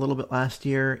Diego and a little bit last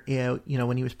year,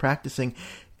 when he was practicing,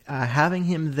 having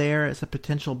him there as a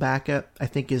potential backup, I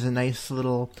think, is a nice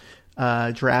little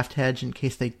draft hedge in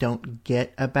case they don't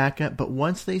get a backup. But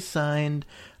once they signed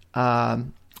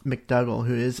McDougall,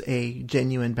 who is a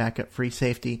genuine backup free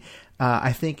safety,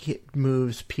 I think it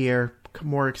moves Pierre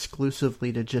more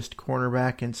exclusively to just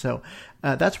cornerback, and so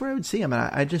that's where I would see him. And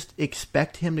I just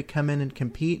expect him to come in and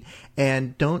compete,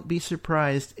 and don't be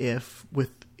surprised if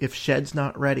Shedd's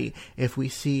not ready, if we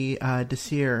see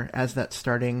Desir as that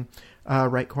starting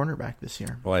right cornerback this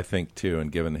year. Well, I think too,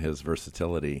 and given his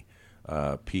versatility,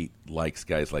 Pete likes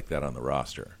guys like that on the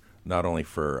roster, not only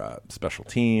for special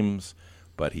teams,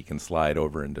 but he can slide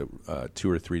over into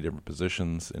two or three different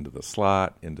positions, into the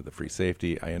slot, into the free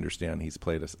safety. I understand he's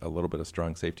played a little bit of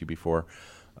strong safety before.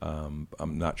 I'm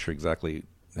not sure exactly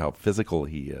how physical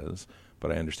he is,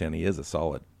 but I understand he is a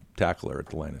solid tackler at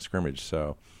the line of scrimmage.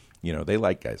 So, they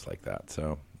like guys like that.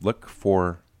 So look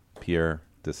for Pierre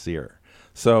Desir.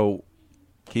 So,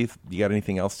 Keith, you got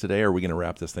anything else today, or are we going to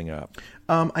wrap this thing up?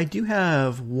 I do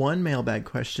have one mailbag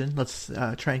question. Let's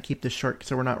try and keep this short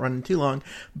so we're not running too long.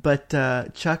 But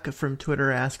Chuck from Twitter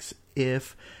asks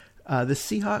if the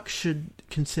Seahawks should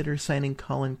consider signing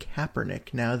Colin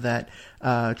Kaepernick now that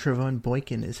Trevon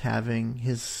Boykin is having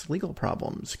his legal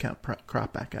problems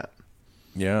crop back up.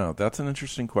 Yeah, that's an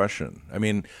interesting question. I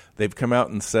mean, they've come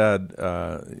out and said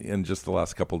in just the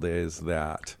last couple of days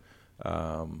that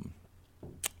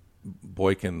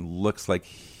Boykin looks like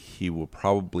he will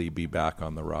probably be back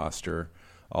on the roster,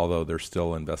 although they're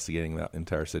still investigating that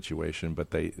entire situation.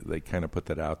 But they kind of put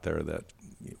that out there that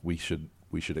we should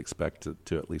expect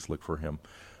to at least look for him.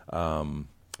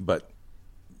 But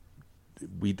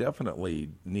we definitely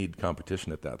need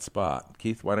competition at that spot.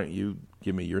 Keith, why don't you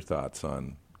give me your thoughts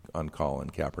on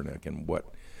Colin Kaepernick and what,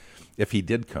 if he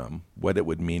did come, what it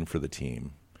would mean for the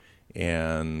team,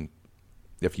 and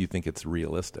if you think it's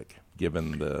realistic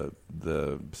given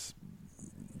the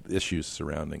issues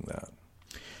surrounding that.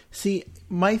 See,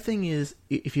 my thing is,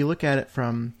 if you look at it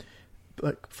from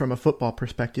a football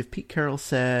perspective, Pete Carroll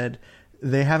said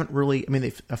they haven't really,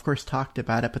 they've of course talked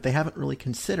about it, but they haven't really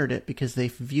considered it because they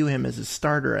view him as a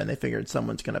starter, and they figured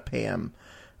someone's going to pay him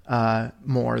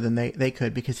more than they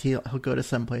could, because he'll go to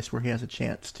some place where he has a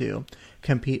chance to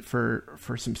compete for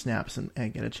some snaps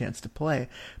and get a chance to play.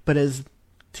 But as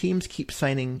teams keep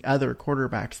signing other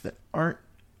quarterbacks that aren't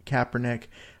Kaepernick,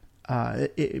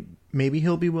 maybe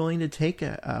he'll be willing to take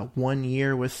a 1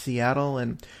 year with Seattle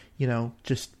and,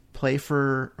 just play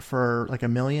for like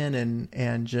 $1 million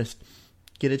and just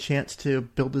get a chance to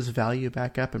build his value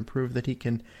back up and prove that he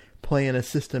can play in a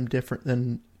system different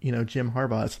than, Jim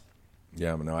Harbaugh's.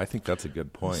 Yeah, no, I think that's a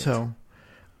good point. So,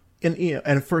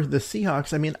 and for the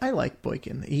Seahawks, I like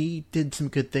Boykin. He did some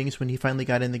good things when he finally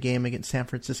got in the game against San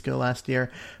Francisco last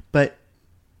year. But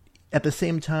at the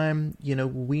same time,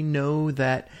 we know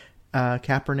that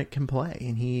Kaepernick can play,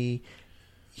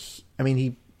 and I mean,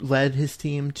 he led his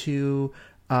team to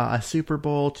a Super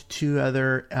Bowl, to 2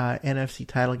 other NFC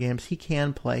title games. He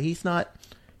can play. He's not,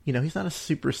 he's not a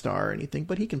superstar or anything,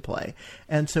 but he can play.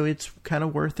 And so it's kind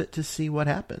of worth it to see what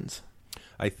happens.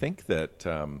 I think that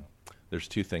there's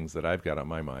 2 things that I've got on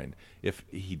my mind. If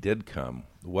he did come,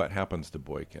 what happens to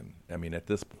Boykin? I mean, at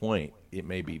this point, it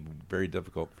may be very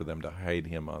difficult for them to hide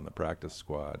him on the practice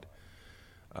squad.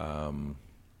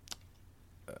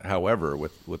 However,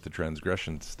 with the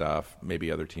transgression stuff,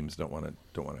 maybe other teams don't want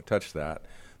to touch that.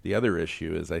 The other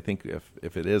issue is, I think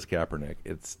if it is Kaepernick,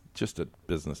 it's just a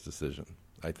business decision.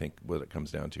 I think what it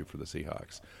comes down to for the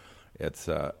Seahawks, it's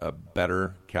a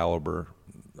better caliber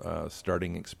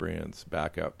starting experience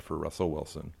backup for Russell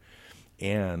Wilson,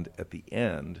 and at the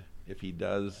end, if he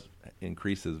does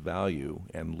increase his value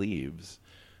and leaves,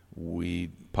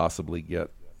 we possibly get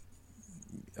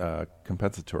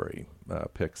compensatory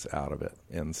picks out of it.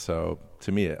 And so,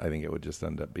 to me, I think it would just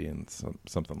end up being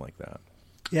something like that.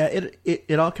 Yeah,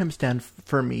 it all comes down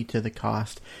for me to the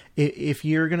cost. If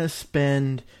you're going to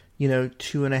spend,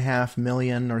 $2.5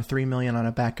 million or $3 million on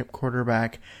a backup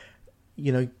quarterback,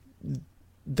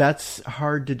 that's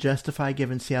hard to justify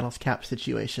given Seattle's cap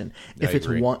situation. If it's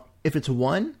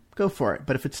one, go for it.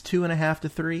 But if it's 2.5 to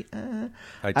 3,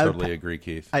 I totally agree,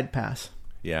 Keith. I'd pass.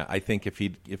 Yeah, I think if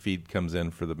he comes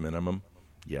in for the minimum,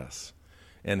 yes,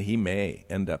 and he may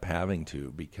end up having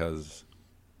to, because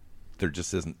there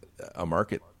just isn't a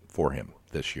market for him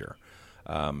this year.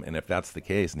 And if that's the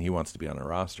case, and he wants to be on a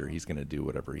roster, he's going to do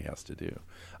whatever he has to do.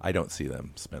 I don't see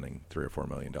them spending $3 or $4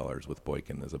 million with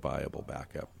Boykin as a viable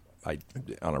backup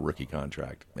on a rookie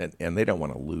contract, and they don't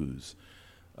want to lose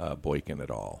Boykin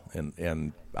at all.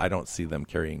 And I don't see them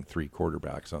carrying 3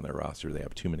 quarterbacks on their roster. They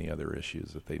have too many other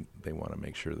issues that they want to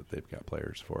make sure that they've got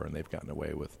players for, and they've gotten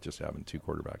away with just having 2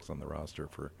 quarterbacks on the roster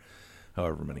for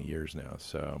however many years now.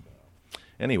 So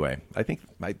anyway, I think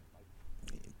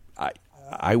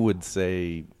I would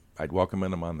say I'd welcome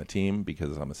him on the team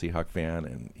because I'm a Seahawk fan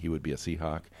and he would be a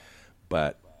Seahawk,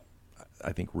 but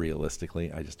I think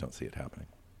realistically, I just don't see it happening.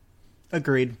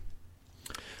 Agreed.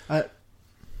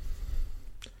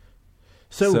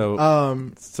 So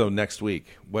next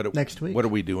week, what are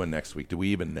we doing next week? Do we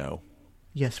even know?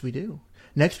 Yes, we do.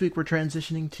 Next week we're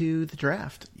transitioning to the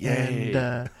draft. Yay.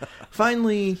 And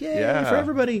finally, yay for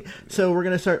everybody. So we're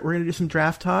gonna do some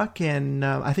draft talk, and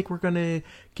I think we're gonna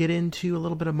get into a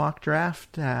little bit of mock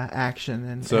draft action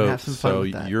and have some fun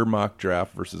with that. So your mock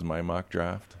draft versus my mock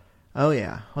draft? Oh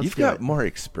yeah. You've got more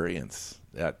experience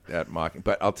at mocking,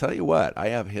 but I'll tell you what, I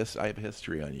have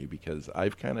history on you because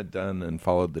I've kind of done and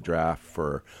followed the draft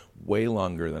for way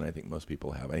longer than I think most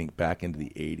people have. I think back into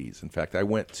the 80s. In fact, I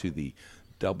went to the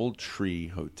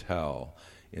Doubletree Hotel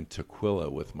in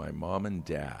Tukwila with my mom and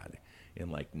dad in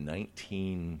like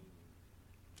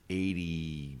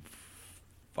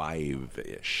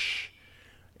 1985-ish,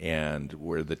 and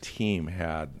where the team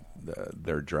had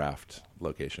their draft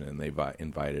location, and they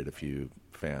invited a few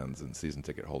fans and season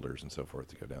ticket holders and so forth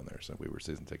to go down there. So we were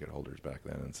season ticket holders back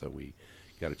then, and so we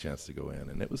got a chance to go in,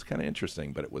 and it was kind of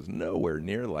interesting, but it was nowhere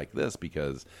near like this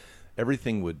because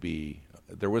everything would be,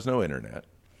 there was no internet,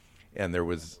 and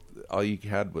all you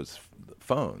had was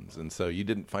phones, and so you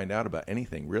didn't find out about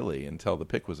anything really until the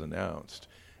pick was announced.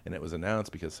 And it was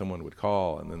announced because someone would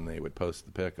call, and then they would post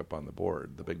the pick up on the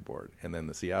board, the big board, and then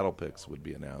the Seattle picks would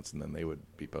be announced, and then they would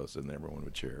be posted, and everyone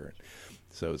would cheer.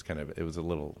 So it was a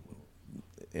little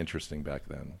interesting back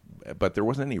then, but there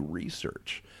wasn't any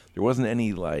research. There wasn't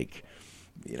any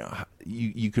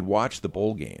you could watch the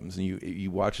bowl games, and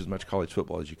you watch as much college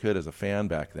football as you could as a fan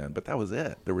back then, but that was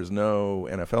it. There was no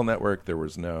NFL Network. There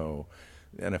was no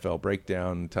NFL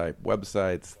breakdown type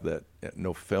websites,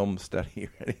 no film study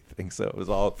or anything. So it was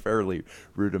all fairly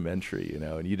rudimentary,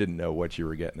 and you didn't know what you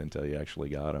were getting until you actually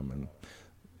got them. And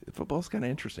football's kind of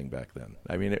interesting back then.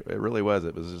 I mean, it really was.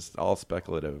 It was just all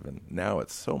speculative, and now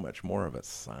it's so much more of a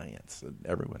science.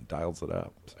 Everyone dials it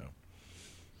up. So,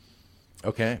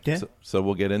 okay, yeah. So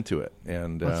we'll get into it.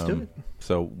 And let's do it.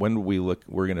 So when are we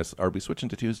switching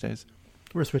to Tuesdays?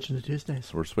 We're switching to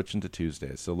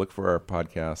Tuesdays. So look for our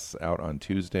podcasts out on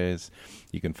Tuesdays.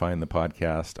 You can find the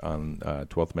podcast on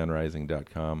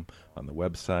 12thmanrising.com, on the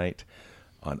website,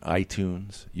 on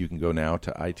iTunes. You can go now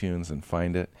to iTunes and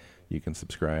find it. You can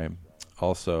subscribe.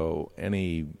 Also,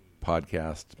 any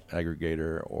podcast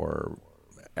aggregator or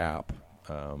app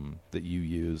that you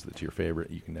use that's your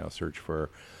favorite, you can now search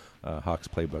for Hawks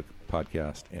Playbook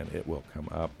Podcast, and it will come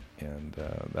up. And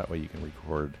that way you can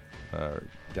record,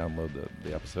 download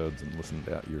the episodes and listen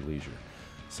at your leisure.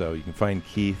 So you can find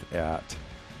Keith at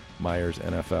Myers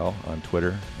NFL on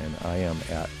Twitter, and I am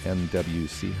at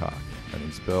NWChawk. My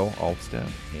name's Bill Alstead,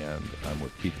 and I'm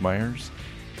with Keith Myers,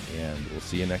 and we'll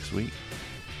see you next week.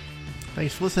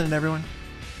 Thanks for listening, everyone.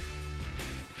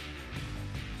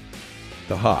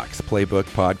 The Hawks Playbook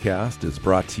Podcast is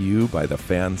brought to you by the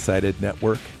Fansided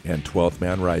Network and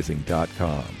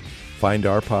 12thmanrising.com. Find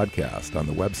our podcast on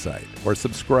the website or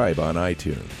subscribe on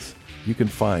iTunes. You can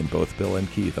find both Bill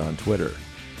and Keith on Twitter.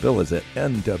 Bill is at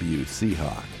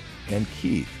NWChawk, and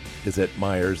Keith is at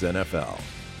Myers NFL.